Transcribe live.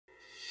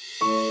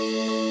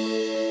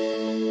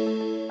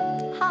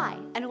Hi,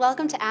 and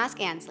welcome to Ask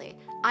Anslie.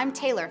 I'm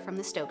Taylor from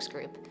the Stokes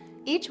Group.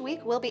 Each week,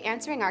 we'll be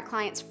answering our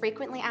clients'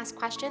 frequently asked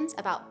questions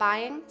about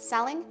buying,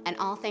 selling, and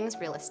all things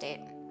real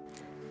estate.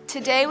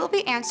 Today, we'll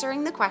be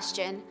answering the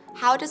question,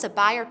 how does a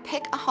buyer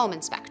pick a home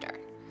inspector?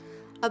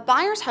 A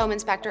buyer's home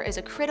inspector is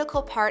a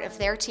critical part of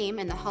their team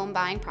in the home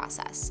buying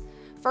process.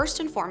 First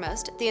and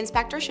foremost, the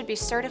inspector should be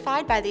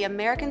certified by the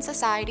American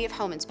Society of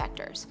Home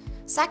Inspectors.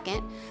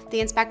 Second, the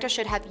inspector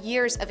should have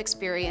years of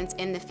experience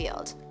in the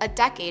field, a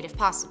decade if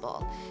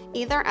possible,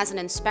 either as an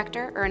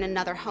inspector or in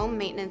another home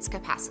maintenance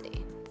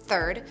capacity.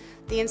 Third,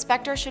 the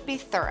inspector should be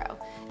thorough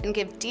and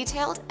give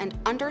detailed and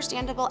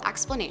understandable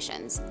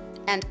explanations,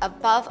 and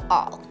above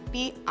all,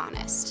 be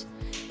honest.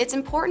 It's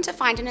important to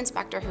find an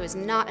inspector who is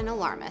not an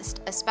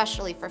alarmist,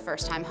 especially for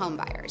first-time home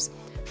buyers.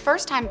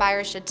 First-time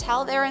buyers should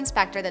tell their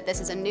inspector that this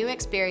is a new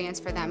experience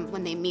for them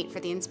when they meet for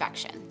the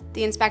inspection.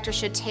 The inspector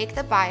should take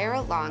the buyer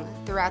along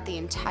throughout the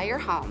entire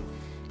home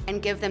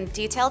and give them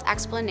detailed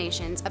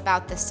explanations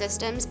about the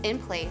systems in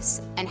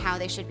place and how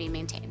they should be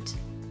maintained.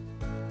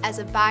 As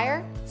a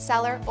buyer,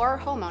 seller,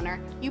 or homeowner,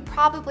 you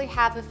probably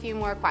have a few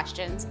more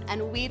questions,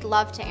 and we'd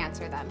love to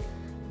answer them.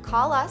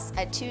 Call us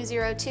at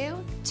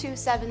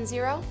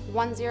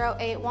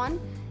 202-270-1081,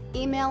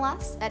 email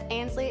us at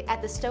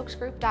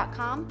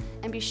anslie@thestokesgroup.com,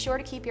 and be sure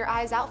to keep your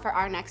eyes out for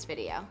our next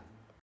video.